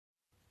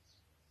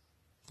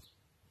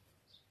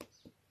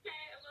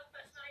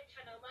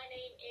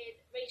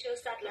Rachel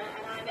Sadler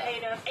and I'm the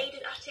owner of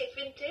Aidan Attic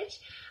Vintage,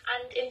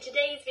 and in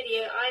today's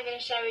video I'm going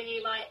to share with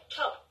you my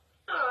top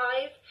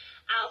 5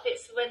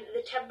 outfits when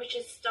the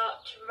temperatures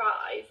start to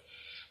rise.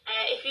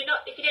 If you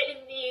don't live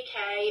in the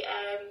UK,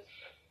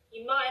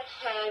 you might have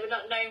heard we're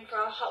not known for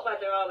our hot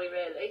weather, are we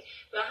really?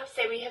 But I have to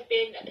say we have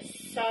been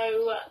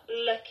so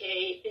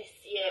lucky this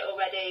year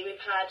already.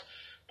 We've had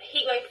a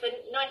heat wave for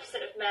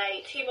 90% of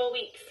May, 2 more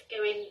weeks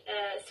going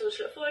still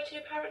to look forward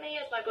to apparently,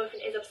 as my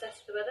boyfriend is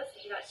obsessed with the weather,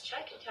 so he likes to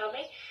check and tell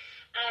me.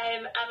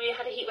 And we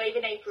had a heat wave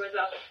in April as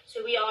well,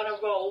 so we are on a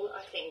roll,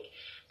 I think.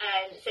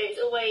 So it's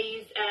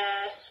always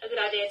a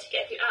good idea to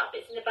get a few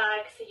outfits in the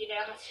bag so you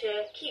know how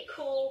to keep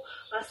cool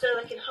while still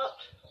looking hot,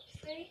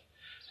 obviously,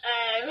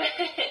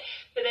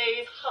 for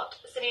those hot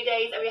sunny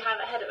days that we have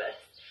ahead of us.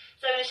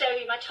 So I'm going to show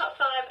you my top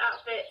 5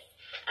 outfits,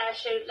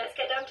 so let's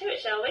get down to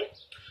it, shall we?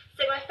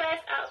 So my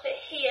first outfit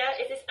here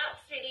is this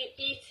absolutely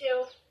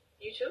beautiful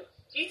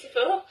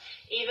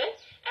even,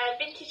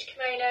 vintage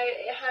kimono.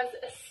 It has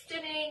a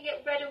stunning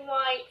red and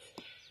white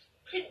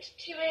print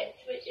to it,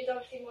 which is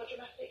obviously more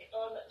dramatic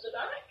on the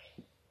back.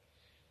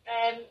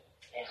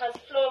 It has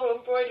floral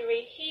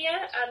embroidery here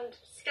and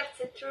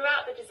scattered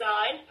throughout the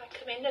design. If I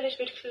come in a little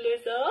bit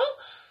closer,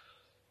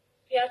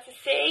 be able to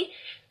see,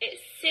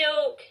 it's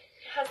silk.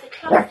 It has the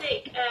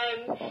classic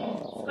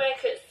square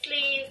cut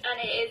sleeves, and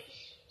it is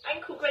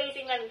ankle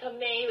grazing length on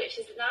me, which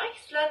is a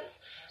nice length.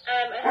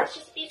 It has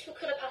just a beautiful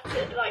colour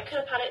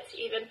palette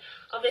even,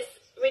 of this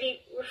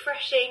really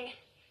refreshing,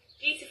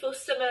 beautiful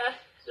summer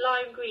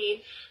lime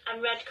green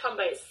and red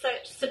combo. It's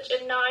such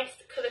a nice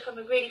colour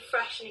combo, really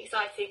fresh and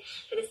exciting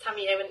for this time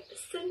of year when the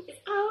sun is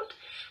out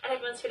and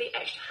everyone's feeling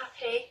extra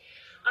happy.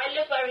 I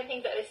love wearing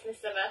things like this in the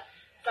summer,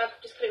 so I've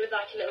just put it with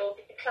like a little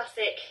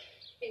classic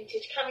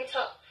vintage cami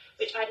top,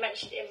 which I'd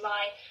mentioned in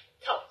my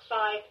top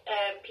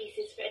 5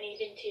 pieces for any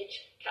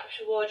vintage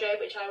capsule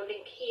wardrobe, which I will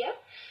link here,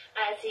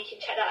 so you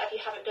can check that out if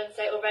you haven't done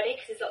so already,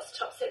 because there's lots of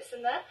top sets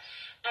in there.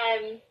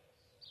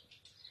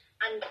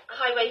 And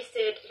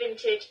high-waisted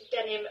vintage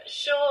denim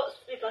shorts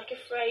with like a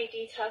fray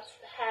detail to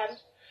the hem.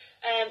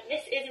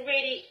 This is a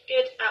really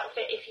good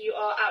outfit if you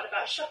are out and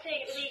about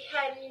shopping at the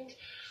weekend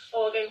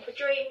or going for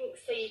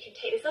drinks, so you can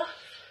take this off,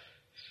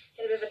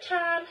 get a bit of a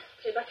tan,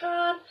 put it back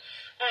on.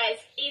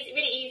 It's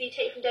really easy to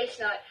take from day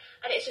to night,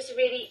 and it's just a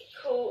really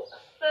cool,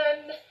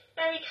 fun,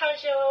 very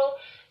casual,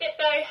 bit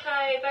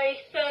boho, very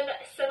fun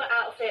summer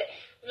outfit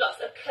with lots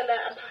of colour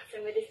and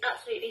pattern with this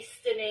absolutely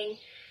stunning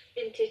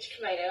vintage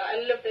kimono. I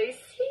love those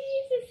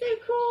sleeves, it's so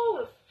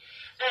cool.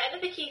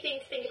 Another key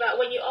thing to think about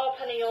when you are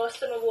planning your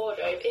summer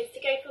wardrobe is to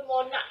go for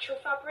more natural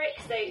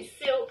fabrics, so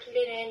silk,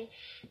 linen,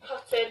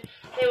 cotton.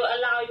 They will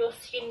allow your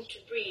skin to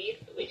breathe,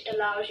 which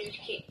allows you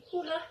to keep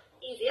cooler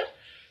easier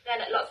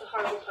than lots of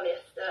horrible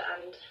polyester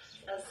and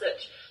as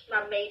such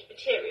man-made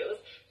materials.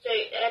 So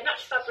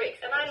natural fabrics,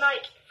 and I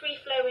like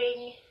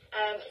free-flowing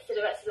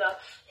silhouettes as well,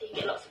 so you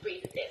can get lots of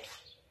breezes in.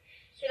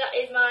 So that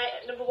is my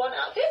number 1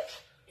 outfit.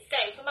 So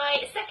for my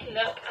second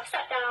look, I've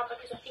sat down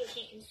because I think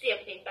you can see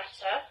everything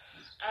better.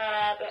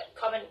 But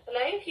comment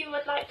below if you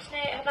would like to know.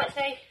 I'd like to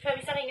know if you prefer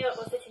me standing up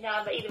or sitting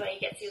down, but either way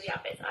you get to see all the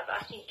outfits. But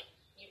I think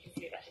you can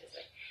see it better this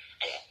way.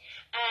 Anyway,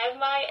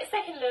 my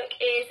second look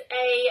is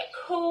a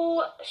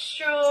cool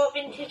straw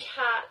vintage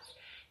hat.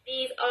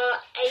 These are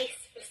ace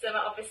for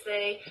summer,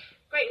 obviously.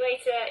 Great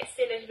way to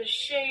steal a little bit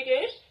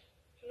shaded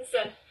from the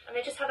sun, and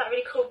they just have that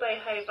really cool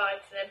boho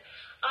vibe to them.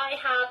 I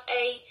have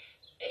a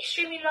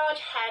extremely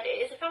large head.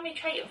 It is a family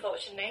trait,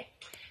 unfortunately.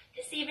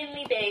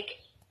 Deceivingly big.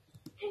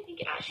 I don't think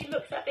it actually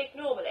looks that big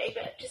normally,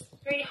 but just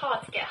really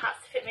hard to get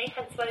hats to fit me,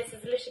 hence why this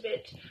is a little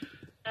bit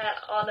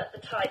on the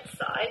tight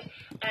side.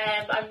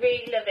 But I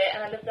really love it,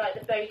 and I love like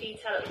the bow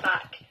detail at the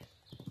back.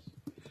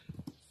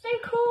 So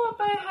cool.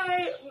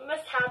 Boho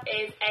must have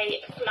is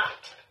a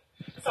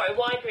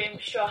wide brim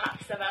straw hat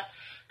for summer,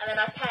 and then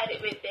I paired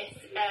it with this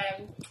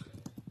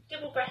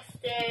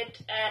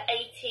double-breasted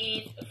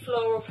 80s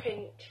floral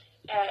print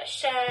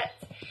shirt.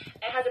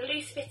 It has a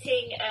loose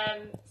fitting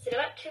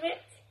silhouette to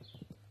it,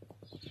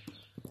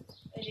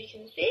 as you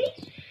can see,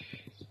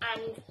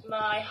 and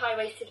my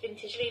high-waisted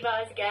vintage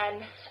Levi's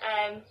again.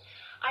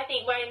 I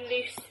think wearing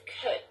loose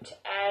cut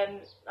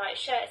like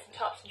shirts and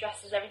tops and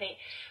dresses, everything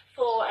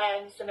for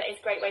summer is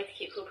a great way to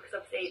keep cool, because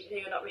obviously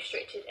you're not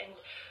restricted and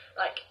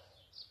like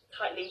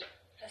tightly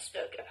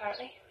stuck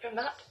apparently from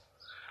that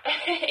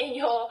in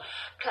your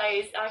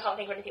clothes. I can't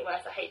think of anything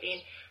worse. I hate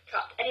being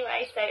trapped.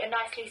 Anyway, so a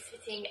nice loose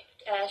fitting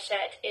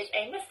shirt is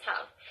a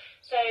must-have.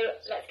 So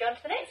let's go on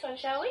to the next one,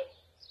 shall we?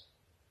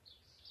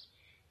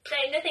 So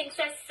nothing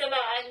says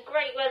summer and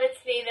great weather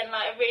to me than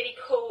like a really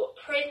cool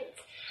print,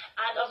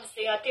 and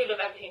obviously I do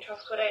love everything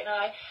tropical, don't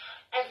I?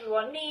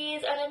 Everyone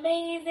needs an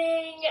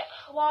amazing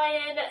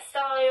Hawaiian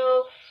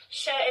style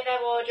shirt in their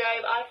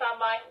wardrobe. I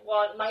found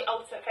my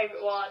ultimate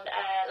favourite one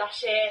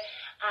last year,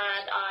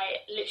 and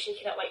I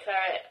literally cannot wait to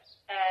wear it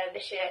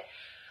this year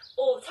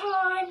all the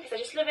time, because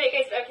I just love it. It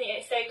goes with everything and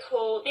it's so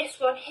cool. This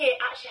one here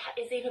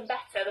actually is even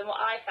better than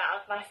what I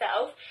found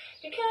myself,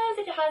 because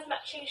it has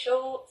matching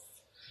shorts.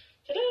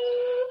 Ta-da!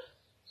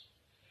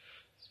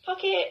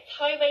 pockets,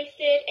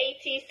 high-waisted,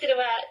 80s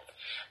silhouette.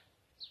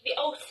 The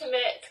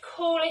ultimate,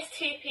 coolest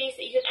two-piece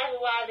that you could ever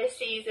wear this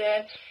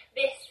season.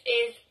 This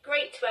is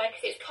great to wear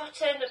because it's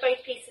cotton, but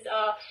both pieces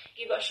are,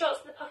 you've got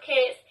shorts in the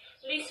pockets,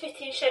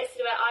 loose-fitting shirt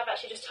silhouette. I've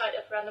actually just tied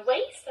it up around the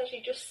waist, as you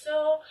just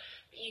saw,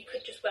 but you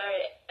could just wear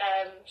it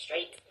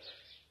straight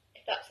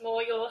if that's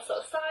more your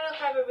sort of style,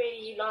 however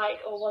really you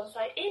like, or one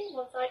side in,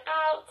 one side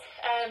out.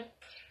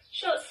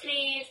 Short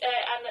sleeves,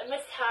 and a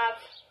must-have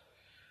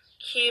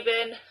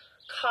Cuban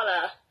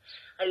collar.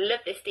 I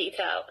love this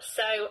detail,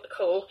 so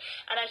cool.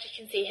 And as you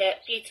can see here,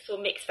 beautiful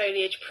mixed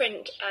foliage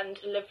print and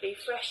lovely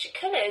fresh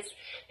colours.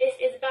 This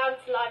is bound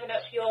to liven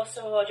up your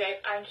summer wardrobe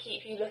and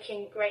keep you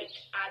looking great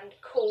and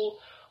cool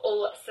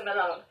all summer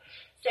long.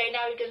 So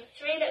now we've done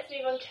 3, let's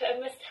move on to a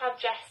must-have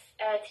dress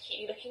to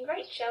keep you looking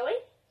great, shall we?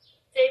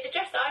 So the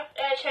dress that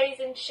I've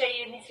chosen to show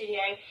you in this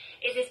video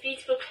is this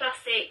beautiful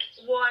classic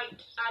white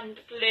and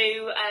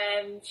blue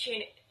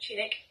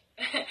tunic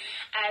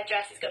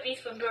dress. It's got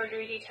beautiful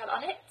embroidery detail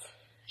on it.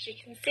 As you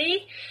can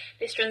see,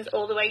 this runs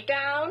all the way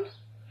down,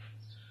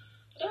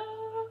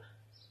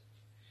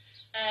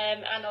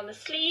 and on the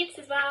sleeves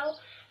as well.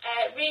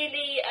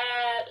 Really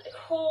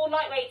cool,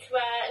 lightweight to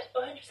wear,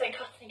 100%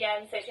 cotton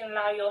again, so it's going to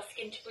allow your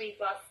skin to breathe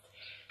whilst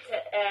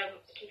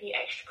keeping you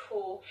extra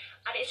cool.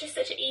 And it's just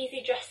such an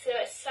easy dress to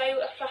wear. It's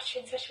so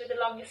flattering, especially with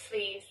the longer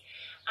sleeves,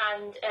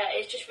 and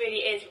it just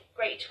really is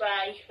great to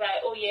wear. You can wear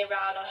it all year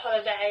round, on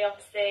holiday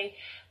obviously,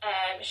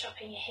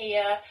 shopping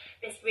here.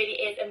 This really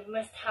is a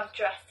must-have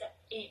dress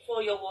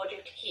for your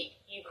wardrobe to keep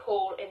you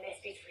cool in this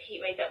beautiful heat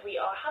wave that we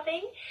are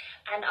having.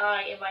 And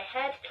I, in my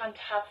head, plan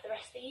to have the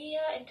rest of the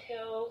year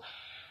until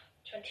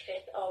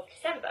 25th of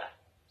December.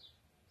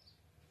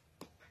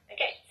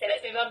 Okay, so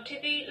let's move on to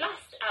the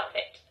last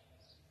outfit.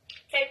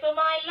 So for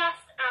my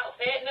last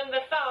outfit, number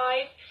 5,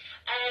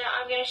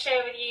 I'm going to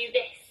share with you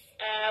this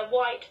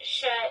white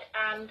shirt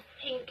and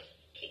pink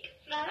kick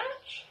flare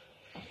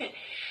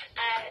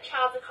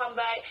trouser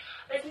combo.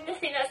 There's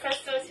nothing that says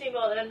so to me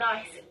more than a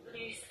nice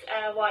loose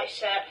white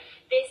shirt.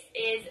 This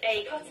is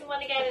a cotton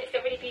one again, and it's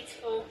got really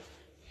beautiful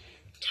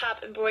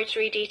tab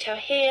embroidery detail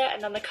here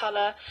and on the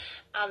collar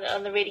and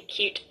on the really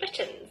cute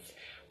buttons.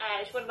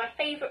 It's one of my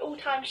favourite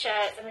all-time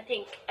shirts, and I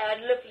think a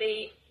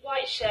lovely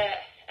white shirt,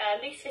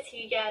 loose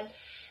fitting again,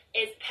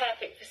 is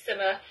perfect for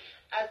summer,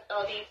 as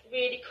are these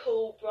really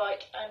cool,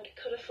 bright and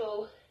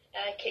colourful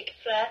kick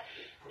flare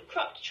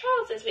cropped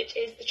trousers, which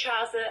is the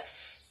trouser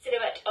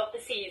silhouette of the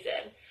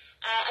season.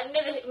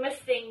 Another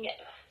must thing,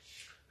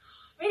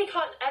 really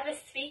can't ever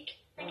speak.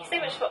 Thank you so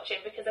much for watching,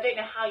 because I don't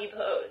know how you put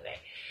up with me.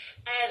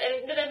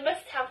 And another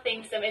must-have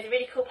thing for them is a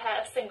really cool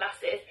pair of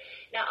sunglasses.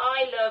 Now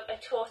I love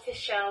a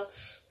tortoiseshell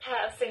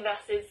pair of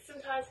sunglasses,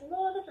 sometimes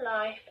more than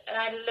life, and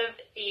I love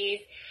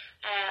these.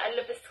 I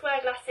love the square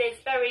glasses,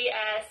 very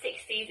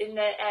 60s in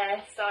the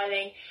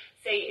styling.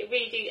 So it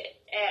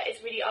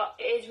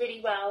is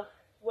really well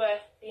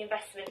worth the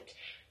investment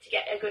to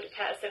get a good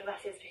pair of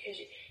sunglasses, because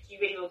you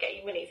really will get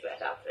your money's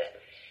worth out of it.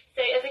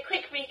 So as a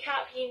quick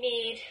recap, you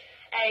need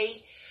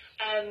a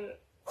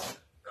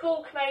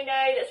cool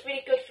kimono that's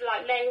really good for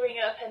like layering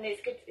up, and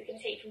it's good, it's going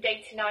to take you from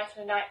day to night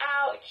on a night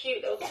out. A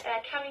cute little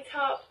cami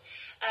top,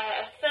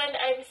 a fun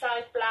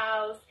oversized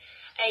blouse,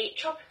 a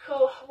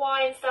tropical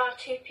Hawaiian style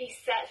two-piece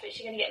set, which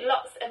you're going to get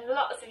lots and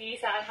lots of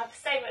use out and have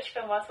so much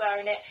fun whilst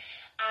wearing it,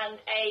 and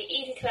a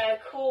easy to wear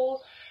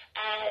cool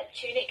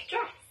tunic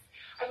dress.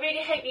 I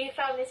really hope you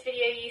found this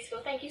video useful.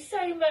 Thank you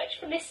so much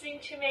for listening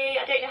to me.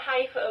 I don't know how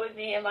you put up with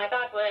me and my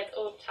bad words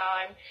all the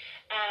time.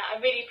 I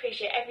really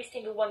appreciate every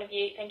single one of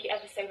you. Thank you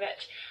ever so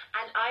much.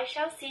 And I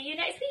shall see you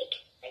next week.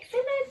 Thanks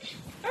so much.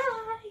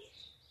 Bye.